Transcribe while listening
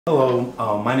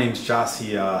Hello, my name's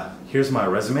Gyasi. Here's my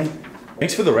resume.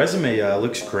 Thanks for the resume,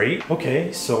 looks great.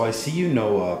 Okay, so I see you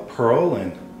know Perl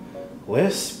and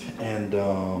Lisp and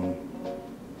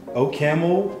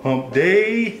OCaml, Hump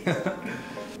Day,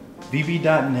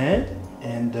 VB.net,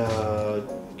 and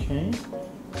okay.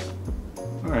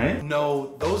 Alright.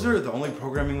 No, those are the only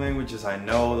programming languages I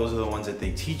know. Those are the ones that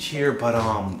they teach here, but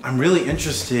I'm really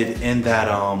interested in that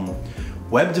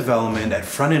web development, that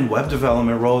front-end web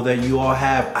development role that you all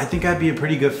have. I think I'd be a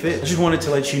pretty good fit. I just wanted to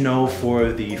let you know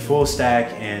for the full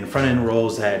stack and front-end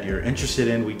roles that you're interested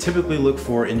in, we typically look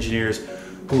for engineers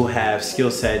who have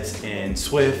skill sets in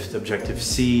Swift,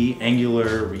 Objective-C,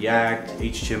 Angular, React,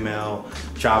 HTML,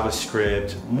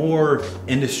 JavaScript, more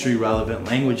industry relevant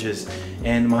languages.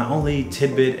 And my only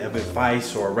tidbit of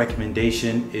advice or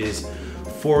recommendation is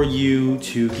for you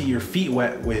to get your feet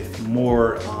wet with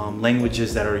more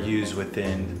languages that are used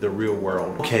within the real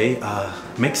world. Okay,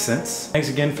 makes sense. Thanks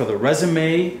again for the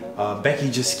resume.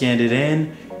 Becky just scanned it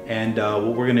in, and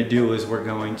what we're gonna do is we're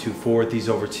going to forward these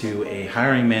over to a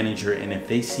hiring manager, and if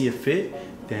they see a fit,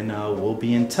 then we'll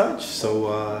be in touch.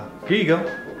 So here you go.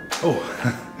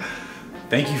 Oh,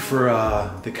 thank you for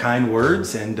the kind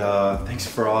words, and thanks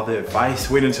for all the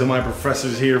advice. Wait until my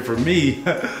professor's here for me.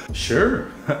 Sure.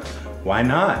 Why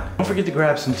not? Don't forget to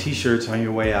grab some t-shirts on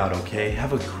your way out, okay?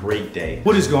 Have a great day.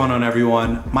 What is going on,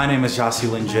 everyone? My name is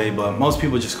Gyasilinje, but most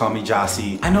people just call me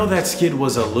Gyasi. I know that skit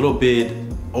was a little bit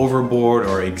overboard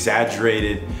or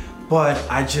exaggerated, but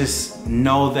I just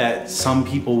know that some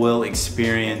people will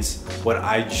experience what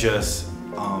I just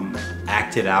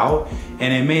acted out,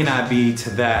 and it may not be to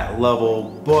that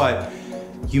level, but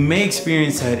you may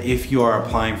experience that if you are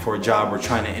applying for a job or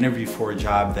trying to interview for a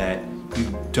job that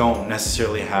you don't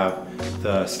necessarily have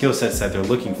the skill sets that they're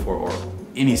looking for, or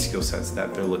any skill sets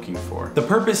that they're looking for. The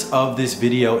purpose of this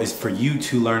video is for you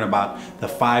to learn about the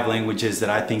 5 languages that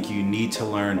I think you need to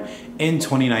learn in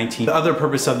 2019. The other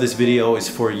purpose of this video is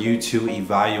for you to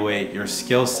evaluate your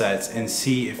skill sets and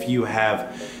see if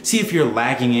you're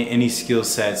lacking in any skill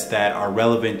sets that are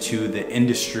relevant to the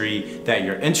industry that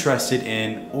you're interested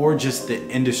in, or just the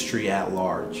industry at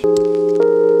large.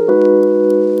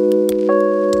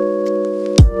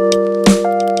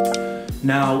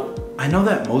 Now, I know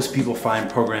that most people find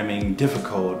programming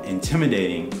difficult,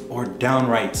 intimidating, or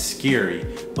downright scary,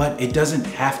 but it doesn't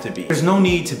have to be. There's no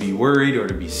need to be worried or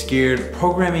to be scared.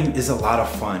 Programming is a lot of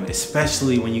fun,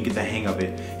 especially when you get the hang of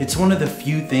it. It's one of the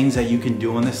few things that you can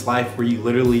do in this life where you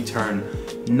literally turn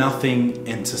nothing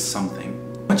into something.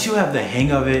 Once you have the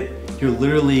hang of it, you're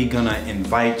literally gonna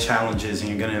invite challenges and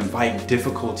you're gonna invite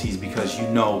difficulties, because you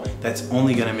know that's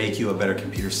only gonna make you a better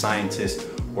computer scientist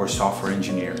or software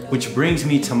engineer. Which brings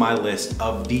me to my list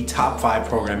of the top 5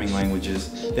 programming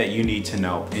languages that you need to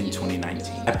know in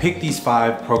 2019. I picked these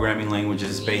 5 programming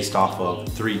languages based off of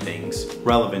 3 things: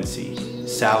 relevancy,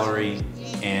 salary,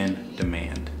 and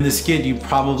demand. In the skit, you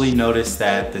probably noticed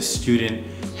that the student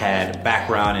had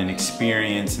background and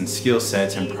experience and skill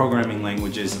sets in programming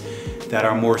languages that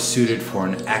are more suited for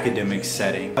an academic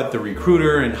setting. But the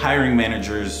recruiter and hiring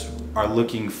managers are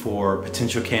looking for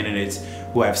potential candidates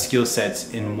who have skill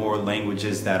sets in more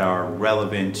languages that are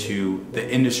relevant to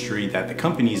the industry that the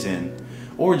company's in,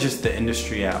 or just the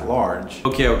industry at large.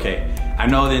 Okay, I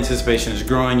know the anticipation is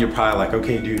growing. You're probably like,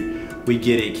 okay dude, we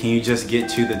get it. Can you just get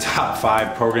to the top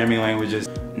 5 programming languages?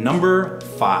 Number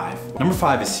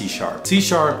 5 is C#. C#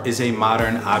 is a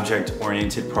modern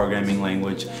object-oriented programming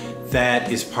language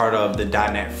that is part of the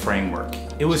 .NET framework.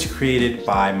 It was created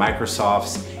by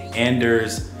Microsoft's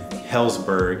Anders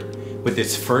Hellsberg, with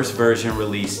its first version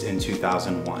released in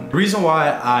 2001. The reason why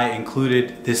I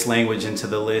included this language into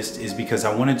the list is because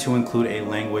I wanted to include a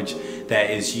language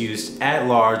that is used at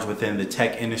large within the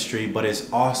tech industry, but is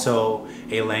also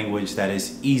a language that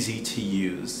is easy to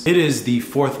use. It is the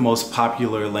 4th most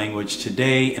popular language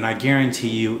today, and I guarantee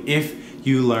you, if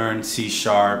you learn C#,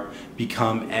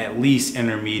 become at least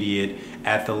intermediate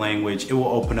at the language, it will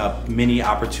open up many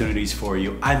opportunities for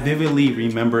you. I vividly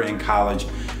remember in college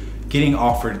getting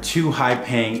offered 2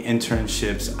 high-paying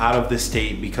internships out of the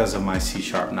state because of my C#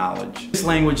 knowledge. This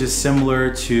language is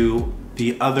similar to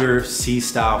the other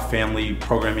C-style family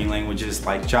programming languages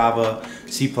like Java,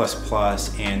 C++,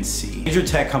 and C. Major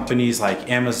tech companies like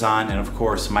Amazon and of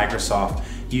course Microsoft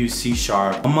use C#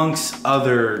 amongst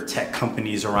other tech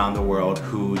companies around the world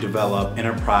who develop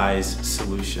enterprise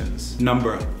solutions.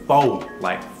 Number 4,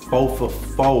 like 4 for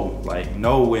 4, like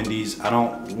no Wendy's, I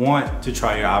don't want to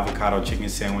try your avocado chicken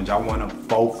sandwich, I want a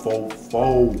 4 for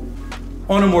 4.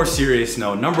 On a more serious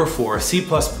note, number 4, C++,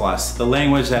 the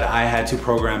language that I had to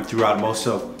program throughout most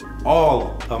of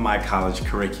all of my college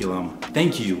curriculum.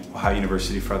 Thank you, Ohio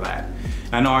University, for that.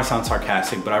 I know I sound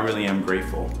sarcastic, but I really am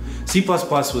grateful. C++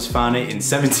 was founded in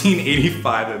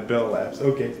 1785 at Bell Labs.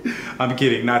 Okay, I'm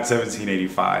kidding, not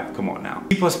 1785, come on now.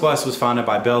 C++ was founded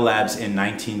by Bell Labs in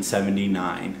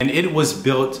 1979, and it was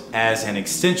built as an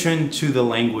extension to the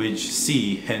language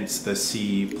C, hence the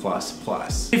C++.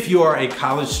 If you are a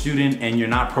college student and you're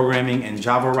not programming in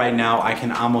Java right now, I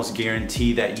can almost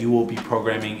guarantee that you will be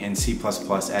programming in C++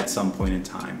 at some point in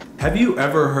time. Have you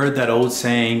ever heard that old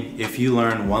saying, if you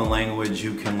learn one language,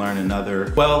 you can learn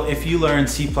another? Well, if you learn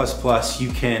C++,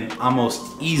 you can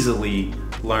almost easily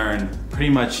learn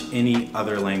pretty much any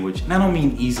other language. And I don't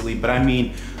mean easily, but I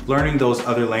mean learning those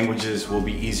other languages will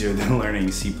be easier than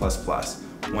learning C++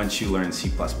 once you learn C++.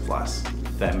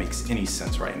 If that makes any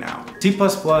sense right now. C++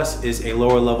 is a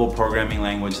lower level programming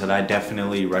language that I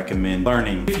definitely recommend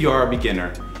learning if you are a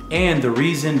beginner. And the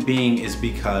reason being is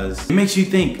because it makes you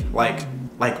think like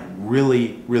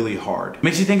really hard. It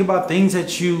makes you think about things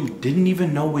that you didn't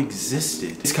even know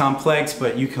existed. It's complex,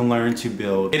 but you can learn to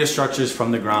build data structures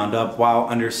from the ground up while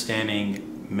understanding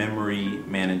memory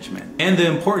management and the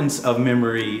importance of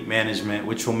memory management,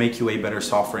 which will make you a better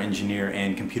software engineer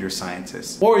and computer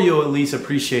scientist. Or you'll at least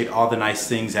appreciate all the nice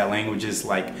things that languages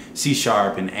like C#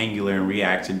 and Angular and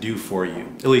React do for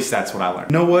you. At least that's what I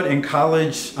learned. You know what, in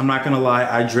college, I'm not gonna lie,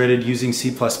 I dreaded using C++,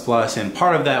 and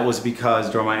part of that was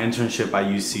because during my internship I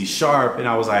used C# and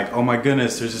I was like, oh my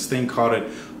goodness, there's this thing called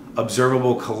an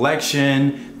observable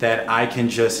collection that I can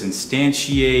just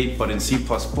instantiate, but in C++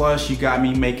 you got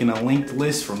me making a linked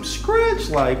list from scratch.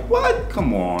 Like, what?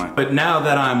 Come on. But now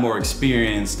that I'm more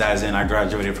experienced, as in I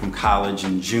graduated from college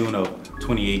in June of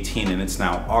 2018 and it's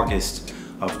now August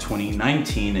of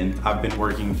 2019, and I've been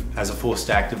working as a full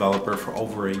stack developer for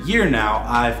over a year now,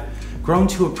 I've grown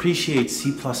to appreciate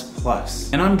C++.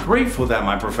 And I'm grateful that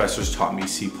my professors taught me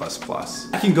C++.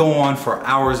 I can go on for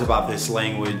hours about this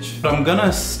language, but I'm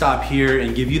gonna stop here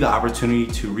and give you the opportunity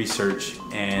to research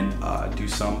and do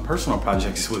some personal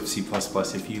projects with C++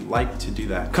 if you like to do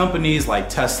that. Companies like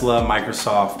Tesla,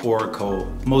 Microsoft, Oracle,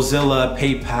 Mozilla,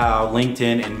 PayPal,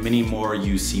 LinkedIn, and many more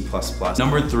use C++.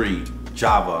 Number 3,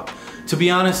 Java. To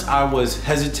be honest, I was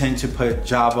hesitant to put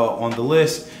Java on the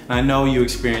list, and I know you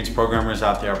experienced programmers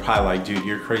out there are probably like, dude,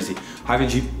 you're crazy. How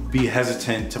could you be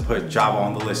hesitant to put Java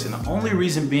on the list? And the only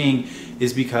reason being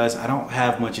is because I don't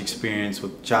have much experience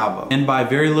with Java. And by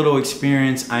very little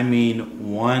experience, I mean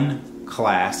one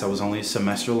class that was only a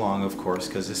semester long, of course,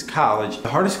 because it's college. The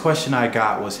hardest question I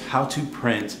got was how to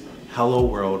print Hello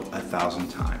World 1,000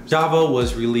 times. Java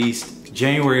was released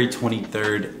January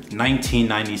 23rd,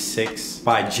 1996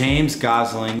 by James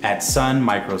Gosling at Sun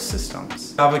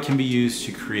Microsystems. Java can be used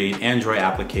to create Android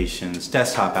applications,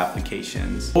 desktop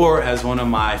applications, or as one of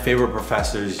my favorite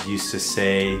professors used to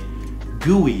say,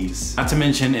 GUIs, not to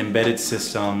mention embedded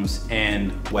systems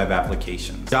and web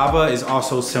applications. Java is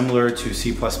also similar to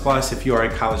C++. If you are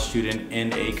a college student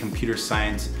in a computer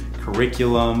science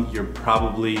curriculum, you're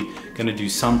probably gonna do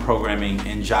some programming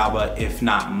in Java, if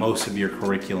not most of your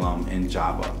curriculum in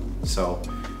Java. So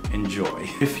enjoy.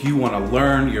 If you wanna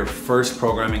learn your first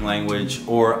programming language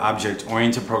or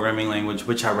object-oriented programming language,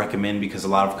 which I recommend because a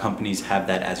lot of companies have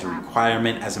that as a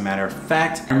requirement. As a matter of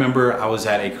fact, I remember I was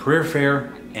at a career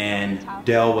fair and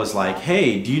Dell was like,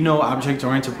 hey, do you know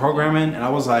object-oriented programming? And I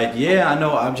was like, yeah, I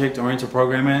know object-oriented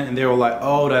programming. And they were like,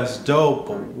 oh, that's dope,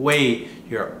 but wait,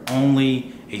 you're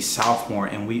only a sophomore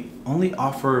and we only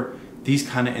offer these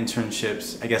kind of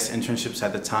internships, I guess internships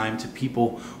at the time, to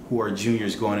people who are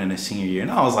juniors going in a senior year. And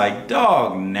I was like,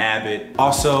 dog nabbit.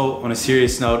 Also, on a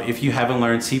serious note, if you haven't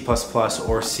learned C++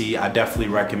 or C, I definitely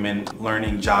recommend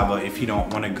learning Java if you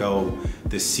don't want to go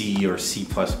the C or C++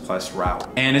 route.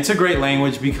 And it's a great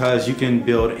language because you can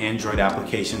build Android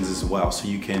applications as well. So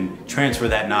you can transfer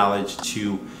that knowledge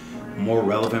to more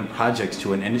relevant projects,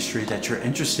 to an industry that you're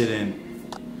interested in.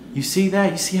 You see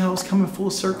that? You see how it's coming full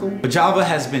circle? But Java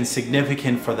has been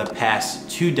significant for the past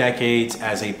 2 decades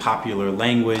as a popular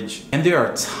language, and there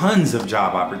are tons of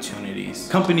job opportunities.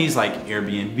 Companies like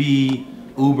Airbnb,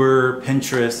 Uber,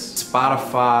 Pinterest,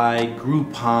 Spotify,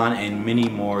 Groupon, and many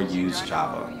more use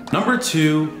Java. Number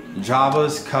 2,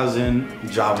 Java's cousin,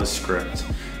 JavaScript.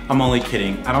 I'm only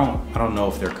kidding. I don't know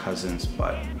if they're cousins,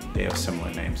 but they have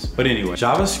similar names. But anyway,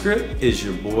 JavaScript is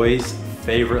your boy's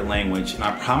favorite language, and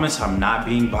I promise I'm not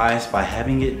being biased by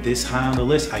having it this high on the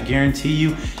list. I guarantee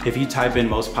you, if you type in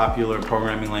most popular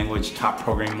programming language, top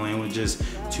programming languages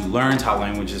to learn, top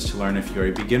languages to learn if you're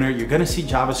a beginner, you're gonna see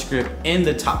JavaScript in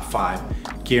the top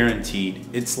 5, guaranteed.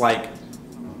 It's like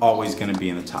always going to be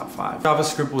in the top 5.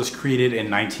 JavaScript was created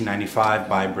in 1995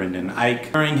 by Brendan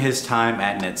Eich during his time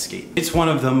at Netscape. It's one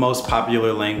of the most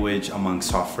popular language among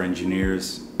software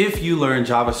engineers. If you learn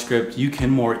JavaScript, you can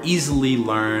more easily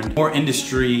learn more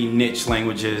industry niche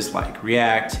languages like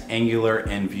React, Angular,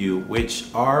 and Vue, which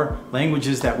are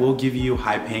languages that will give you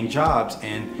high-paying jobs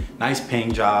and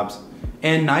nice-paying jobs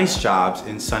and nice jobs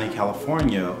in sunny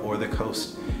California or the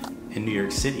coast in New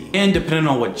York City. And depending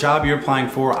on what job you're applying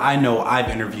for, I know I've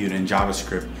interviewed in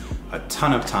JavaScript a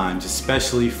ton of times,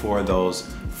 especially for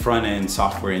those front-end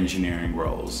software engineering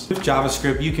roles. With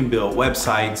JavaScript, you can build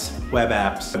websites, web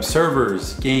apps, web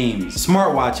servers, games,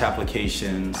 smartwatch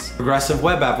applications, progressive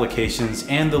web applications,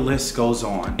 and the list goes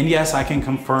on. And yes, I can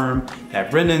confirm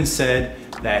that Brendan said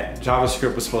that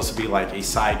JavaScript was supposed to be like a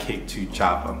sidekick to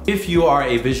Java. If you are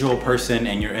a visual person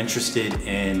and you're interested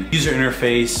in user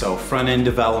interface, so front-end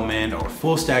development or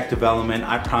full stack development,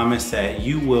 I promise that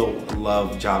you will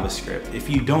love JavaScript. If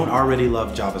you don't already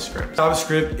love JavaScript,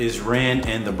 JavaScript is ran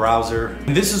in the browser.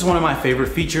 And this is one of my favorite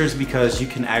features because you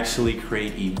can actually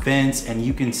create events and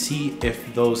you can see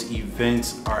if those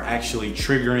events are actually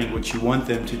triggering what you want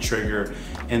them to trigger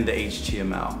in the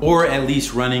HTML, or at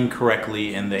least running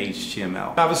correctly in the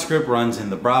HTML. JavaScript runs in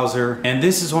the browser, and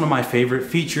this is one of my favorite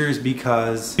features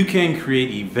because you can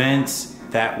create events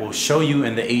that will show you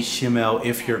in the HTML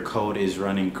if your code is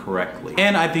running correctly.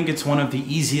 And I think it's one of the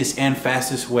easiest and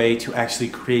fastest way to actually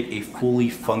create a fully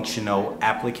functional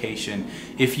application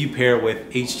if you pair it with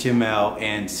HTML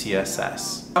and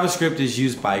CSS. JavaScript is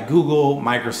used by Google,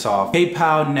 Microsoft,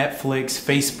 PayPal, Netflix,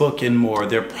 Facebook, and more.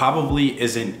 There probably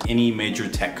isn't any major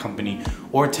tech company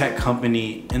or tech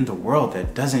company in the world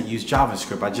that doesn't use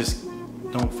JavaScript. I just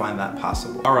don't find that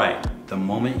possible. All right, the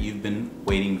moment you've been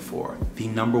waiting for, the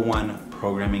 #1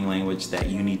 programming language that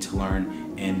you need to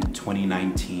learn in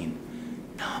 2019.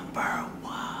 The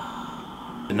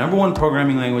 #1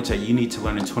 programming language that you need to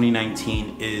learn in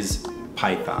 2019 is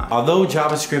Python. Although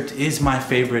JavaScript is my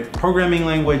favorite programming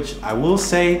language, I will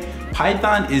say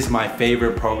Python is my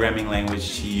favorite programming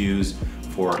language to use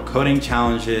for coding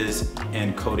challenges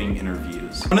and coding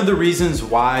interviews. One of the reasons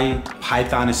why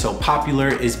Python is so popular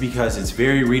is because it's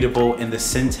very readable and the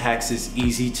syntax is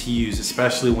easy to use,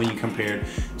 especially when you compare it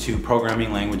to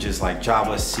programming languages like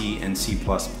Java, C, and C++.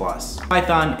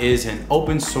 Python is an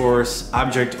open source,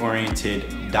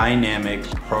 object-oriented, dynamic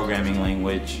programming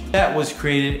language that was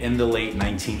created in the late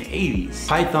 1980s.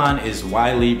 Python is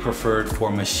widely preferred for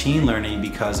machine learning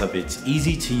because of its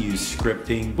easy to use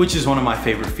scripting, which is one of my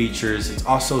favorite features. It's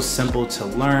also simple to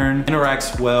learn,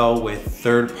 interacts well with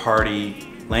third-party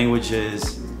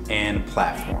languages and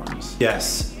platforms.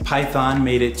 Yes, Python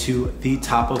made it to the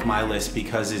top of my list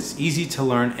because it's easy to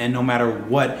learn, and no matter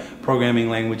what programming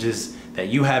languages that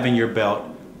you have in your belt,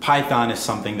 Python is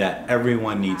something that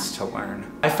everyone needs to learn.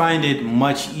 I find it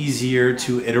much easier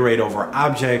to iterate over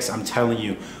objects. I'm telling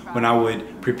you, when I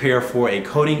would prepare for a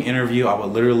coding interview, I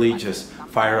would literally just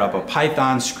fire up a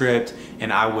Python script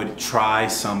and I would try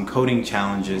some coding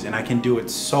challenges, and I can do it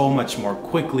so much more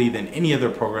quickly than any other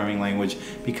programming language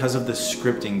because of the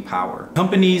scripting power.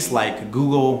 Companies like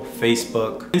Google,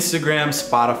 Facebook, Instagram,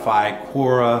 Spotify,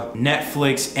 Quora,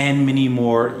 Netflix, and many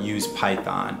more use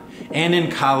Python. And in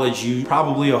college, you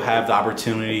probably will have the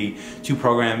opportunity to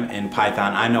program in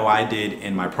Python. I know I did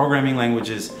in my programming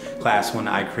languages class when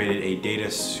I created a data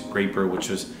scraper, which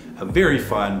was a very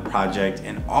fun project.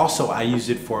 And also I used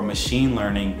it for machine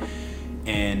learning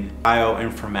and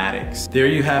bioinformatics. There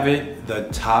you have it, the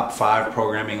top 5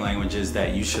 programming languages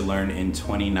that you should learn in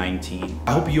 2019.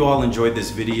 I hope you all enjoyed this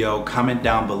video. Comment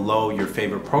down below your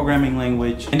favorite programming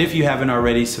language. And if you haven't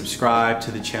already, subscribe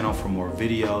to the channel for more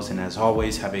videos. And as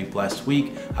always, have a blessed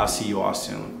week. I'll see you all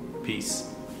soon. Peace.